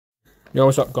Yo,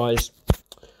 what's up, guys?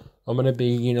 I'm gonna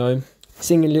be,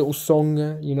 singing a little song,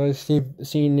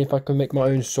 seeing if I can make my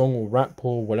own song or rap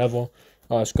or whatever.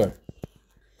 Alright, let's go.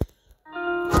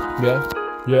 Yeah,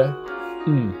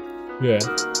 yeah.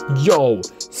 Yo,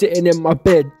 sitting in my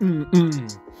bed,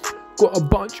 got a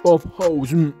bunch of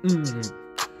hoes,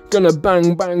 gonna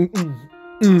bang, bang,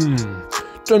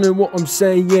 Don't know what I'm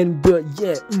saying, but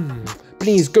yeah,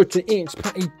 Please go to X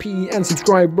Patty P and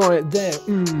subscribe right there,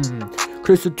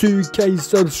 Close to 2k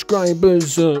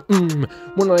subscribers,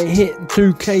 When I hit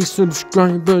 2k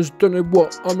subscribers, don't know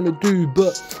what I'm gonna do,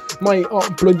 but might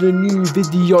upload a new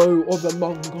video of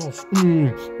Among Us,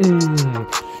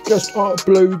 Just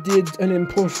uploaded an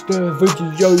imposter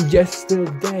video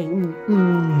yesterday,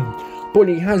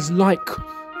 Bonnie has like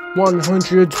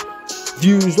 100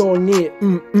 views on it,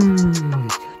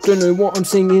 Don't know what I'm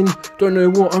singing, don't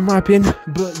know what I'm rapping,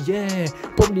 but yeah,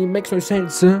 probably makes no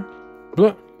sense,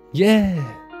 but yeah.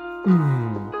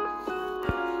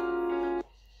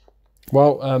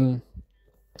 Well,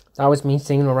 that was me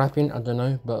singing or rapping, I don't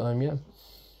know, but yeah.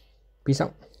 Peace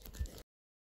out.